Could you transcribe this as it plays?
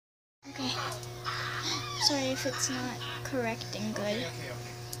Sorry if it's not correct and good. Okay.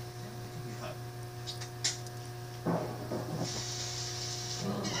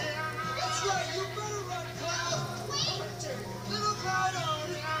 That's right, you better run, Cloud! Little Cloud on!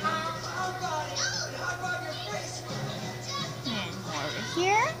 High five your face! And over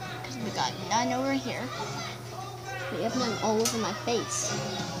here, because we got none over here. We have none all over my face.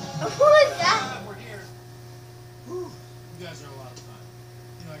 Who is that? We're here. Whew. You guys are a lot of fun.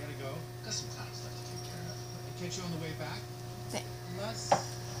 You know, I gotta go. Got some clown stuff to take care of. I'll catch you on the way back. Okay. Unless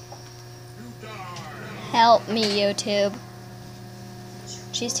you die. Help me, YouTube.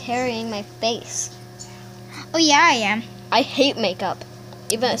 She's tearing my face. Oh yeah, I am. I hate makeup,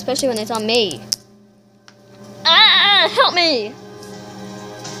 even especially when it's on me. Ah! Help me!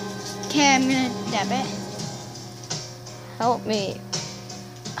 Okay, I'm gonna dab it. Help me.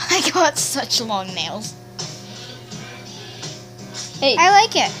 I got such long nails. Hey, I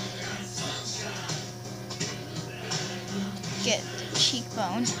like it. Get the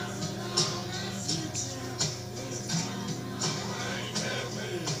cheekbone.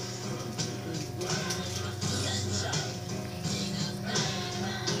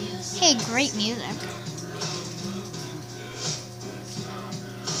 Hey, great music.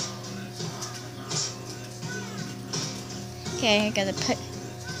 Okay, I gotta put.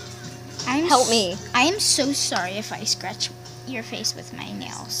 help me. I am so sorry if I scratch your face with my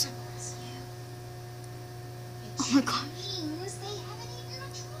nails. Oh my god.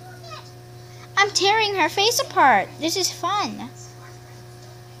 I'm tearing her face apart. This is fun.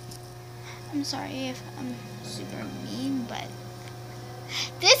 I'm sorry if I'm super mean, but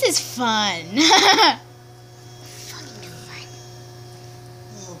this is fun. Fucking fun.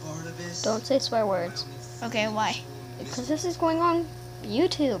 Oh, Barnabas. Don't say swear words. Okay, why? Because this is going on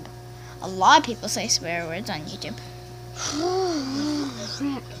YouTube. A lot of people say swear words on YouTube.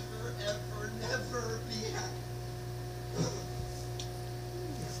 Crap. Never be happy.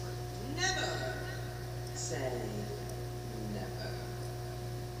 Never say never.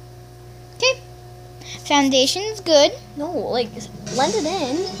 Okay. Foundation's good. No, like, blend it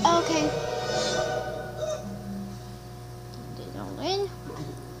in. Okay. Blend it all in.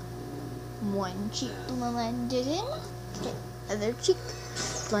 One cheek blend it in. Okay. Other cheek.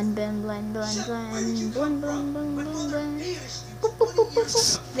 Blend, blend, blend, blend, blend, blend, blend, blend, blend, blend. Boop, boop, boop, boop,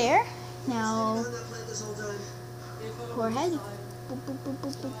 boop. There. Now, forehead. Boop, boop, boop,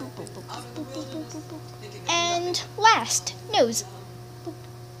 boop, boop, boop, boop, boop, boop, boop, boop, boop, boop. And last, nose. Boop.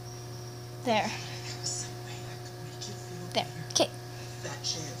 There. There. Okay.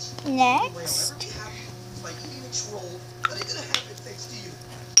 Next.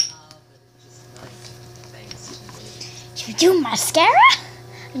 Should we do mascara?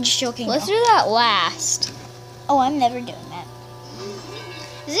 I'm just joking. Let's though. do that last. Oh, I'm never doing that.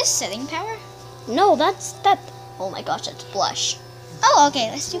 Is this setting power? No, that's that. Oh my gosh, that's blush. Oh, okay.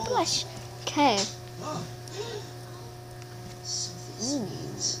 Let's do blush. Okay.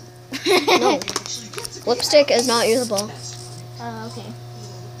 No. Lipstick is not usable. Okay.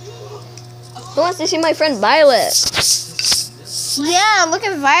 Who wants to see my friend Violet? Yeah, look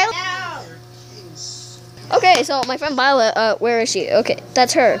at Violet. Okay, so my friend Violet, where is she? Okay,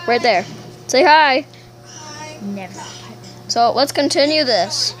 that's her, right there. Say hi. Never. So let's continue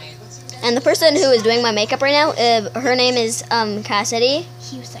this. And the person who is doing my makeup right now, her name is Cassidy.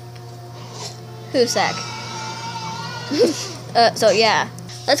 Husek. Husek. So yeah,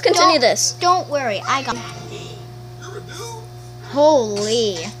 let's continue this. Don't worry, I got.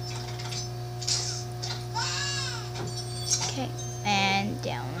 Holy. Okay, and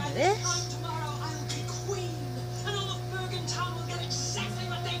down this.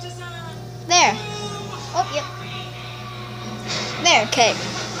 There. Oh, yep. There. Okay.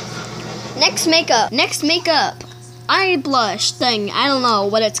 Next makeup. Next makeup. Eye blush thing. I don't know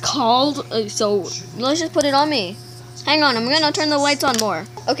what it's called. So let's just put it on me. Hang on, I'm gonna turn the lights on more.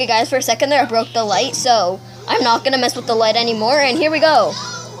 Okay guys, for a second there I broke the light, so I'm not gonna mess with the light anymore, and here we go.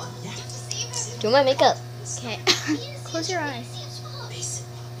 Do my makeup. Okay. Close your eyes.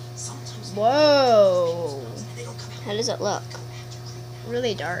 Whoa. How does it look?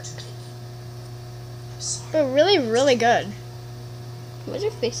 Really dark. But really, really good. Why does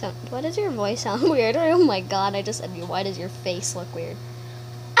your face sound? Why does your voice sound weird? Oh my god, I just said, why does your face look weird?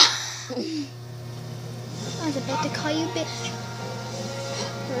 I was about to call you bitch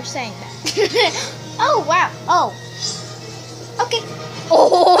for saying that. Oh, wow. Oh. Okay.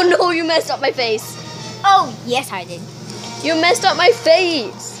 Oh no, you messed up my face. Oh, yes, I did. You messed up my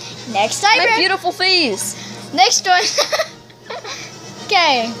face. Next time. My beautiful face. Next one.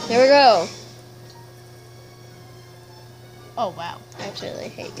 Okay. Here we go. Oh, wow. I actually really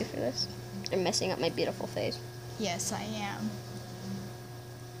hate you for this. are messing up my beautiful face. Yes, I am.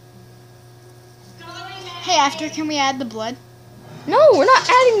 Hey, after, can we add the blood? No, we're not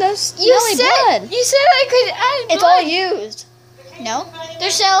adding those smelly blood. You said I could add It's all used. No,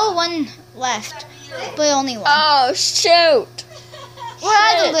 there's still one left, but only one. Oh shoot! We're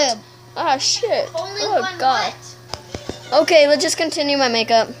out of lube. Oh shit! Only Oh one god. left. Okay, let's just continue my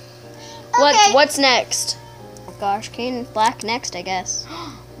makeup. Okay. What's next? Oh gosh, cane black next, I guess.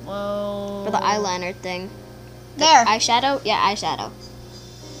 Whoa. For the eyeliner thing. There. Eyeshadow? Yeah, eyeshadow.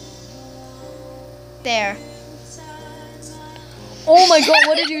 There. Oh my god,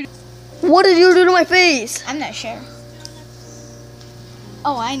 what did you do to my face? I'm not sure.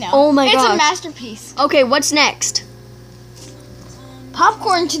 Oh, I know. Oh my It's gosh. a masterpiece. Okay, what's next?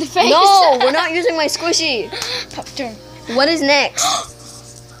 Popcorn to the face. No, we're not using my squishy. Popcorn. What is next?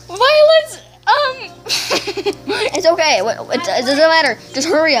 Violet's, It's okay. It doesn't matter. Just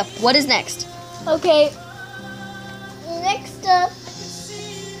hurry up. What is next? Okay. Next up.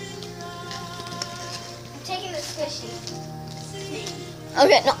 I'm taking the squishy.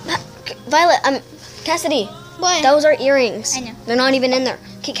 Okay, no. Violet, Cassidy. What? Those are earrings. I know. They're not even in there.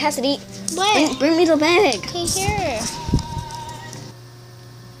 Okay, Cassidy, What? bring me the bag. Okay, here.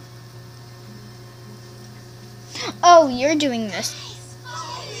 Oh, you're doing this.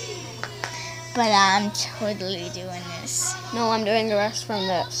 But I'm totally doing this. No, I'm doing the rest from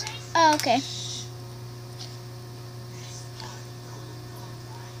this. Oh, okay.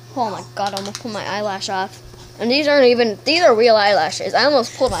 Oh my god, I almost pulled my eyelash off. And these are real eyelashes. I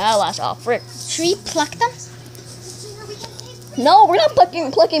almost pulled my eyelash off. Frick. Should we pluck them? No, we're not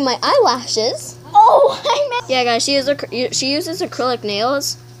plucking my eyelashes. Oh, I meant. Yeah, guys, she uses acrylic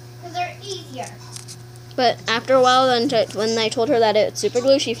nails. Because they're easier. But after a while, when I told her that it's super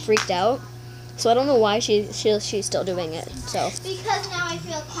glue, she freaked out. So I don't know why she's still doing it. So Because now I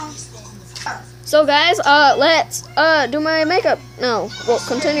feel confident. so guys, let's do my makeup. No, we'll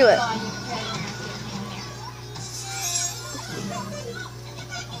continue it.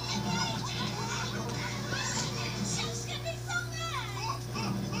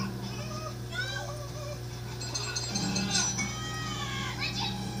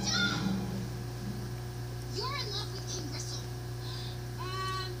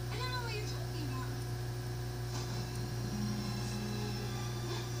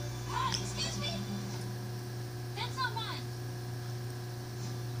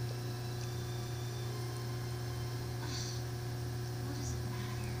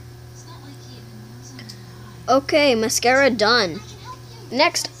 Okay, mascara done.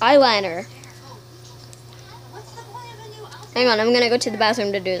 Next, eyeliner. Hang on, I'm gonna go to the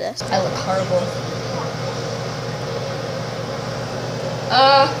bathroom to do this. I look horrible.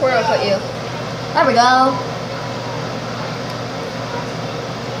 Where do I put you? There we go.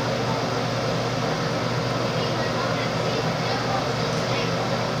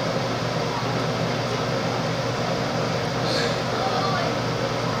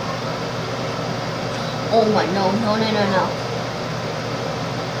 Oh my, no.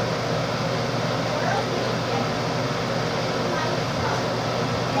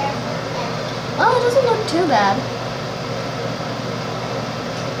 Oh, it doesn't look too bad.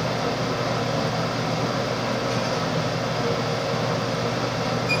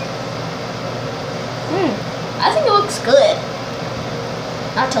 I think it looks good.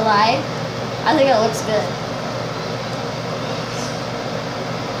 Not to lie, I think it looks good.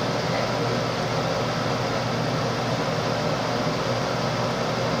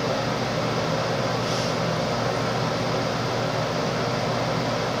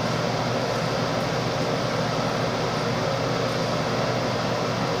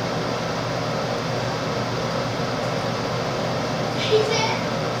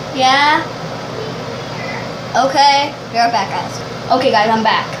 Yeah? Okay, be right back, guys. Okay, guys, I'm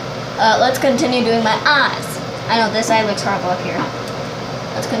back. Let's continue doing my eyes. I know this eye looks horrible up here.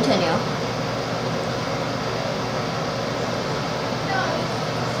 Let's continue.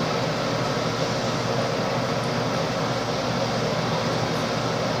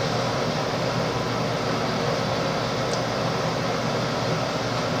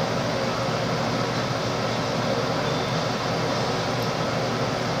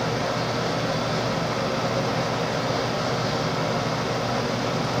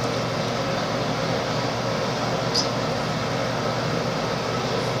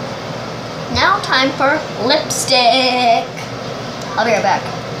 Now time for lipstick. I'll be right back.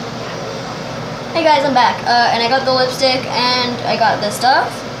 Hey guys, I'm back. And I got the lipstick and I got this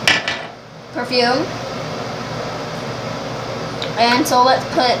stuff. Perfume. And so let's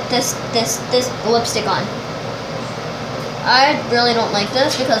put this lipstick on. I really don't like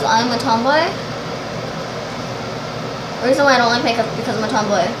this because I'm a tomboy. The reason why I don't like makeup is because I'm a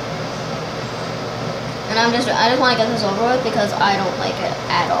tomboy. And I just want to get this over with because I don't like it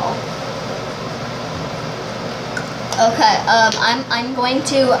at all. Okay, I'm going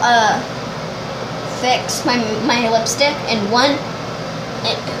to fix my lipstick in one,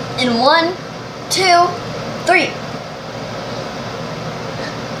 2, 3.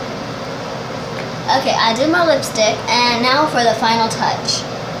 Okay, I did my lipstick, and now for the final touch,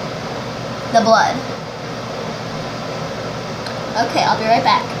 the blood. Okay, I'll be right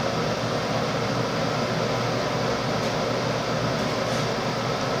back.